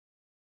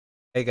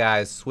Hey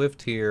guys,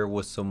 Swift here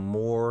with some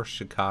more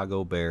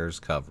Chicago Bears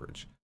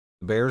coverage.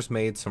 The Bears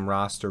made some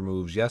roster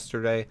moves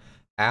yesterday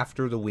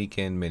after the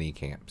weekend mini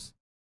camps.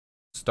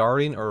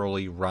 Starting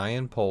early,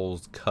 Ryan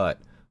Poles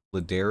cut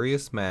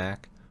Ladarius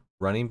Mack,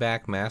 running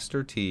back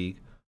Master Teague,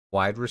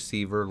 wide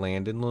receiver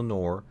Landon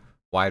Lenore,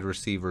 wide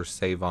receiver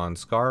Savon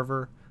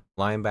Scarver,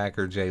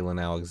 linebacker Jalen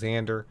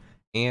Alexander,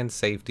 and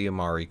safety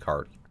Amari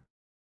Carter.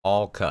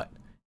 All cut.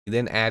 He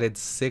then added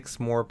 6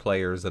 more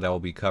players that I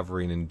will be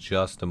covering in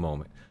just a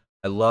moment.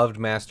 I loved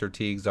Master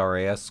Teague's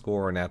RAS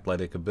score and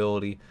athletic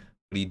ability,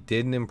 but he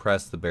didn't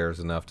impress the Bears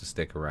enough to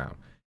stick around.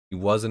 He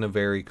wasn't a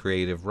very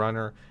creative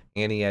runner,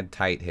 and he had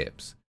tight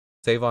hips.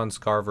 Savon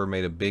Scarver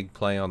made a big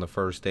play on the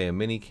first day of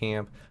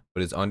minicamp,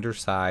 but is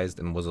undersized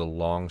and was a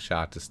long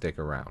shot to stick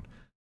around.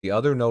 The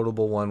other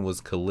notable one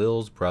was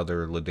Khalil's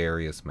brother,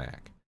 Ladarius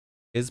Mack.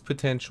 His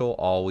potential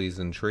always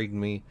intrigued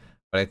me,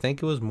 but I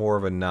think it was more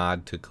of a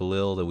nod to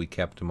Khalil that we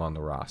kept him on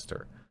the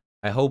roster.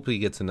 I hope he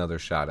gets another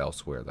shot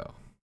elsewhere, though.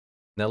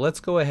 Now let's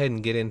go ahead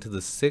and get into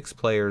the 6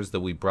 players that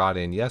we brought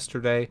in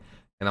yesterday,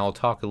 and I'll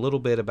talk a little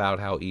bit about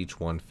how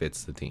each one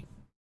fits the team.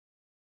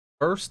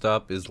 First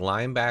up is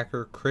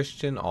linebacker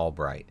Christian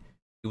Albright.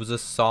 He was a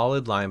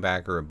solid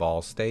linebacker at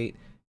Ball State.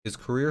 His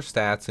career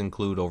stats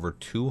include over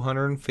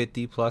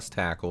 250 plus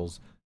tackles,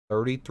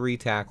 33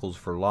 tackles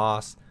for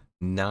loss,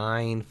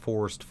 9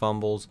 forced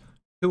fumbles,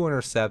 2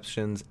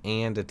 interceptions,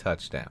 and a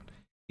touchdown.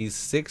 He's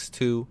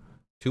 6'2",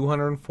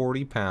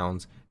 240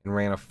 pounds, and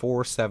ran a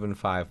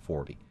 4.75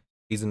 40.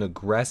 He's an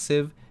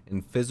aggressive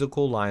and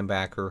physical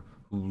linebacker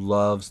who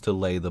loves to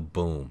lay the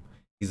boom.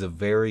 He's a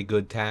very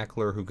good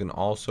tackler who can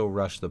also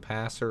rush the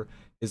passer.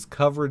 His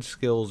coverage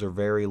skills are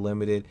very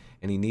limited,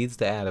 and he needs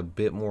to add a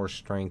bit more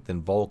strength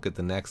and bulk at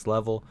the next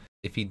level.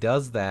 If he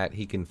does that,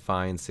 he can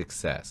find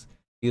success.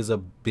 He is a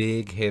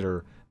big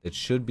hitter that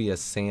should be a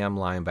Sam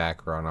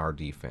linebacker on our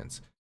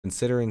defense.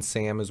 Considering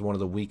Sam is one of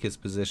the weakest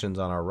positions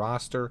on our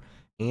roster,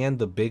 and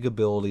the big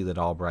ability that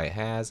Albright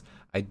has,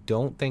 I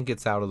don't think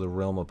it's out of the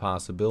realm of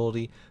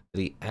possibility that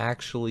he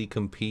actually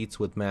competes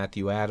with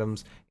Matthew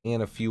Adams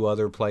and a few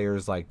other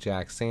players like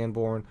Jack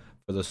Sanborn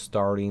for the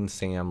starting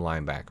Sam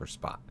linebacker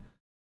spot.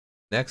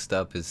 Next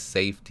up is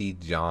safety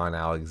John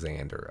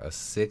Alexander, a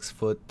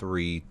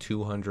 6'3",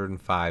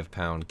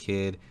 205-pound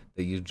kid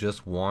that you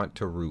just want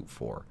to root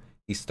for.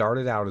 He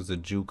started out as a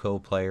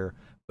JUCO player,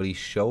 but he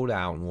showed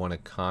out and won a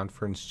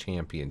conference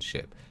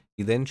championship.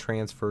 He then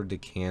transferred to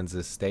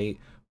Kansas State,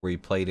 where he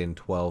played in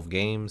 12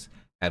 games,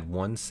 had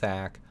 1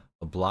 sack,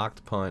 a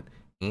blocked punt,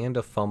 and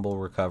a fumble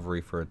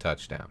recovery for a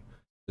touchdown.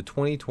 The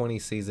 2020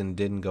 season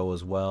didn't go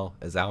as well,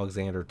 as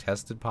Alexander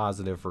tested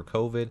positive for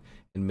COVID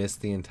and missed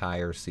the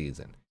entire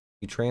season.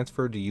 He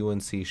transferred to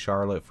UNC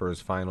Charlotte for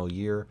his final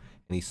year,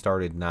 and he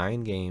started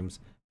 9 games,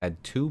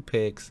 had 2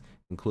 picks,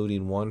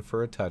 including 1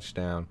 for a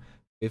touchdown,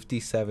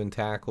 57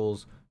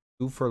 tackles,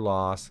 2 for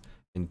loss,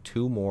 and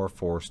 2 more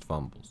forced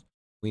fumbles.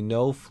 We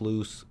know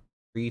Flus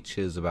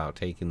preaches about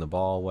taking the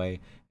ball away,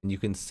 and you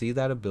can see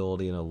that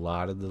ability in a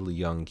lot of the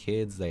young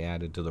kids they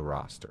added to the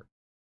roster.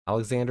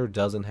 Alexander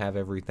doesn't have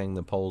everything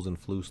the Poles and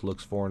Flus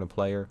looks for in a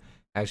player,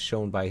 as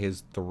shown by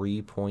his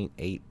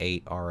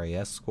 3.88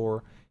 RAS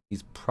score.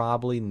 He's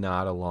probably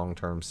not a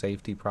long-term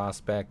safety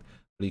prospect,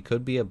 but he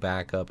could be a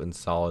backup and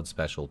solid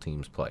special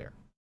teams player.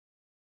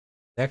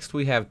 Next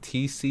we have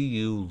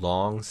TCU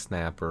long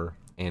snapper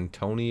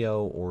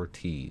Antonio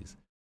Ortiz.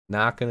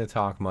 Not going to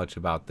talk much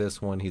about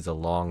this one. He's a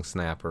long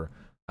snapper.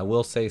 I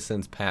will say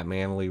since Pat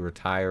Manley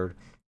retired,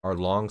 our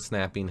long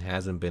snapping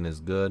hasn't been as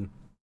good.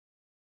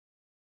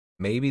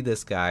 Maybe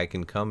this guy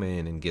can come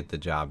in and get the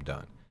job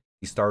done.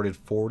 He started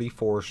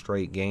 44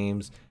 straight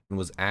games and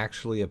was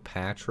actually a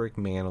Patrick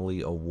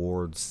Manley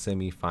Award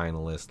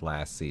semifinalist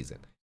last season.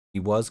 He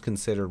was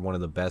considered one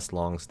of the best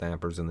long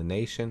snappers in the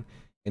nation,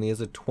 and he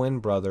has a twin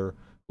brother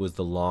who is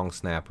the long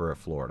snapper at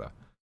Florida.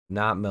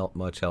 Not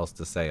much else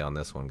to say on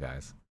this one,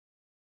 guys.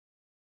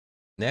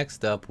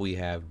 Next up, we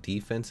have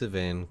defensive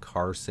end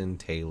Carson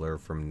Taylor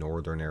from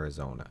Northern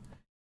Arizona.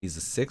 He's a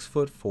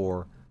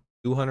 6'4",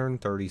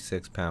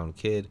 236-pound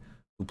kid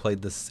who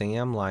played the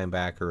Sam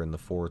linebacker in the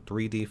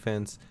 4-3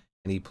 defense,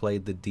 and he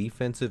played the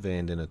defensive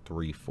end in a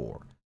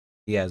 3-4.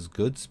 He has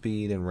good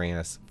speed and ran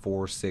a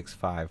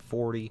 4.65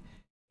 40.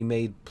 He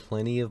made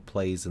plenty of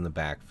plays in the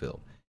backfield.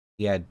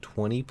 He had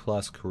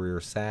 20-plus career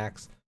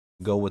sacks,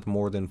 go with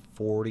more than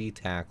 40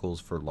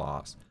 tackles for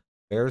loss.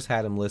 Bears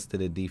had him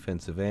listed at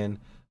defensive end,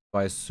 so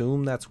I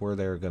assume that's where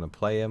they're going to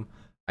play him.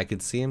 I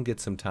could see him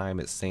get some time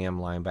at Sam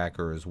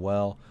linebacker as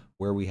well,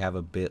 where we have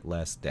a bit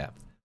less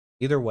depth.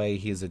 Either way,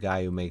 he's a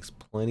guy who makes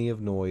plenty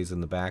of noise in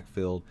the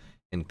backfield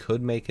and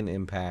could make an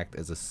impact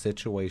as a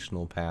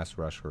situational pass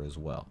rusher as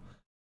well.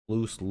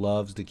 Flus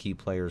loves to keep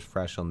players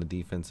fresh on the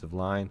defensive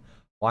line.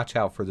 Watch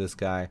out for this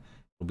guy.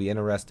 It'll be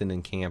interesting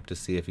in camp to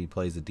see if he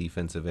plays a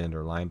defensive end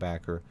or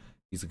linebacker.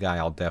 He's a guy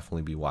I'll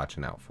definitely be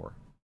watching out for.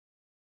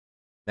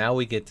 Now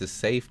we get to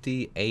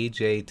safety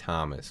A.J.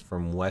 Thomas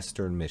from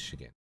Western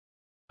Michigan.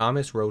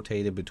 Thomas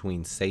rotated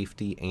between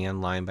safety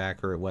and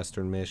linebacker at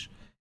Western Mich.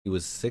 He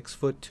was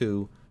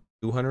 6'2",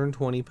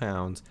 220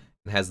 pounds,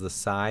 and has the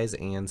size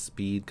and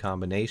speed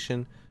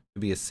combination to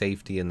be a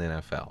safety in the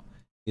NFL.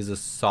 He's a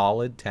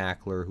solid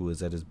tackler who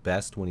is at his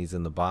best when he's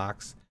in the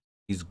box.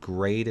 He's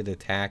great at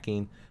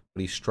attacking,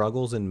 but he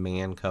struggles in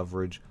man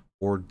coverage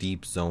or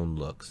deep zone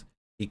looks.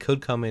 He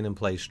could come in and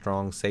play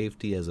strong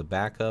safety as a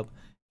backup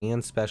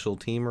and special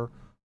teamer,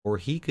 or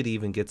he could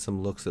even get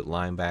some looks at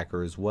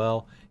linebacker as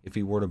well if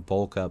he were to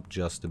bulk up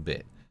just a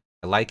bit.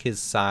 I like his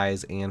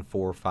size and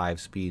 4.5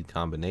 speed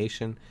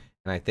combination,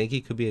 and I think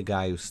he could be a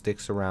guy who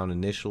sticks around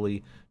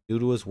initially due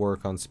to his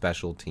work on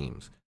special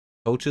teams.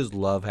 Coaches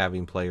love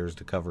having players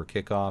to cover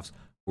kickoffs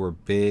who are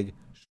big,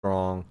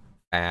 strong,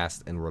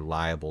 fast, and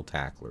reliable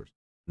tacklers.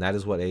 And that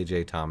is what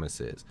A.J.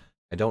 Thomas is.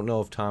 I don't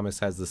know if Thomas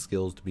has the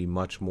skills to be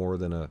much more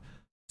than a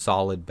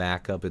solid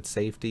backup at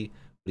safety,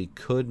 but he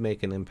could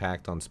make an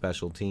impact on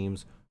special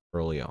teams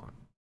early on.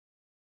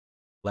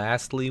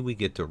 Lastly, we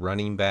get to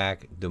running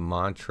back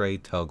Demontre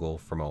Tuggle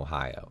from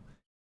Ohio.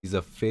 He's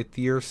a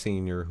fifth-year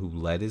senior who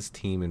led his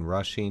team in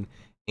rushing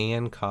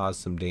and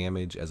caused some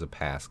damage as a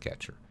pass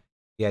catcher.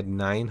 He had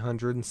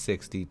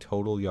 960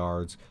 total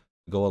yards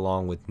to go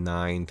along with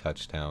 9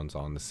 touchdowns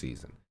on the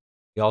season.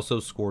 He also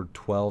scored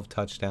 12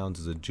 touchdowns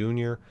as a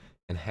junior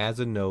and has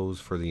a nose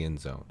for the end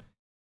zone.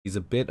 He's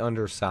a bit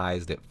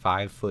undersized at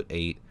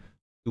 5'8",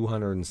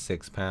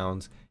 206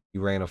 pounds. He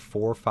ran a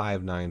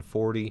 4.59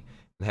 40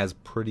 and has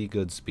pretty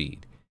good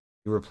speed.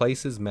 He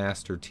replaces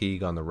Master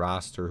Teague on the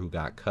roster who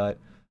got cut.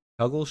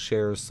 Tuggle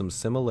shares some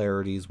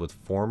similarities with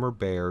former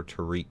Bear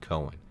Tariq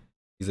Cohen.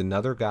 He's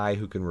another guy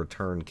who can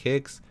return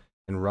kicks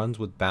and runs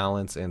with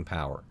balance and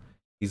power.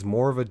 He's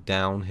more of a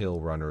downhill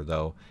runner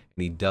though,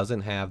 and he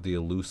doesn't have the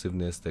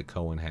elusiveness that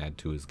Cohen had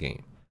to his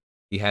game.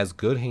 He has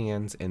good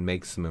hands and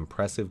makes some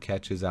impressive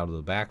catches out of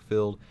the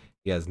backfield.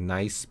 He has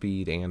nice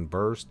speed and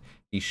burst.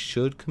 He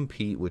should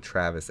compete with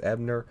Travis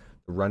Ebner,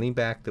 the running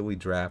back that we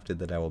drafted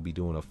that I will be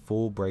doing a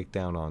full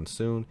breakdown on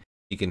soon.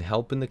 He can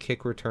help in the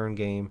kick return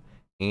game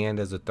and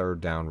as a third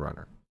down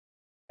runner.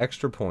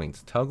 Extra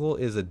points. Tuggle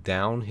is a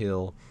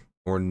downhill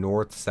or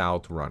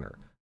north-south runner,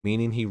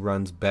 meaning he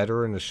runs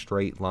better in a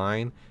straight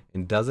line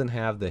and doesn't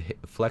have the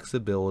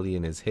flexibility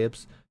in his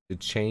hips to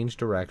change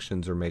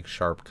directions or make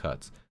sharp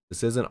cuts.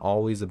 This isn't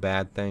always a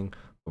bad thing,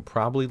 but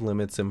probably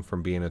limits him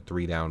from being a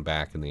 3-down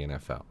back in the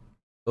NFL.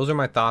 Those are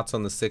my thoughts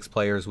on the 6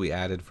 players we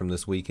added from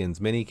this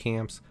weekend's mini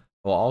camps.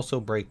 I'll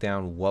also break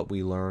down what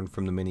we learned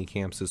from the mini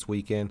camps this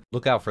weekend.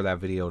 Look out for that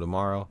video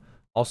tomorrow.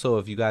 Also,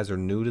 if you guys are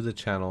new to the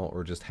channel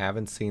or just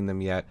haven't seen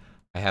them yet,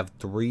 I have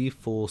 3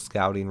 full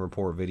scouting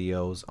report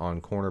videos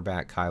on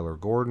cornerback Kyler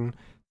Gordon,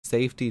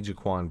 safety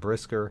Jaquan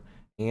Brisker,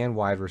 and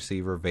wide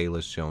receiver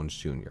Velus Jones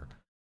Jr.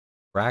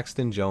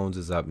 Braxton Jones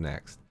is up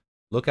next.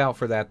 Look out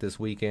for that this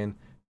weekend.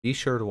 Be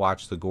sure to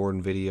watch the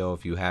Gordon video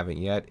if you haven't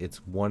yet.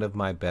 It's one of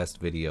my best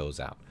videos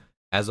out.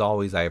 As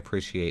always, I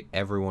appreciate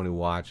everyone who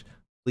watched.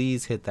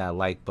 Please hit that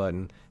like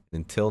button.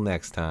 Until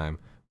next time,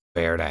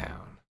 bear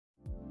down.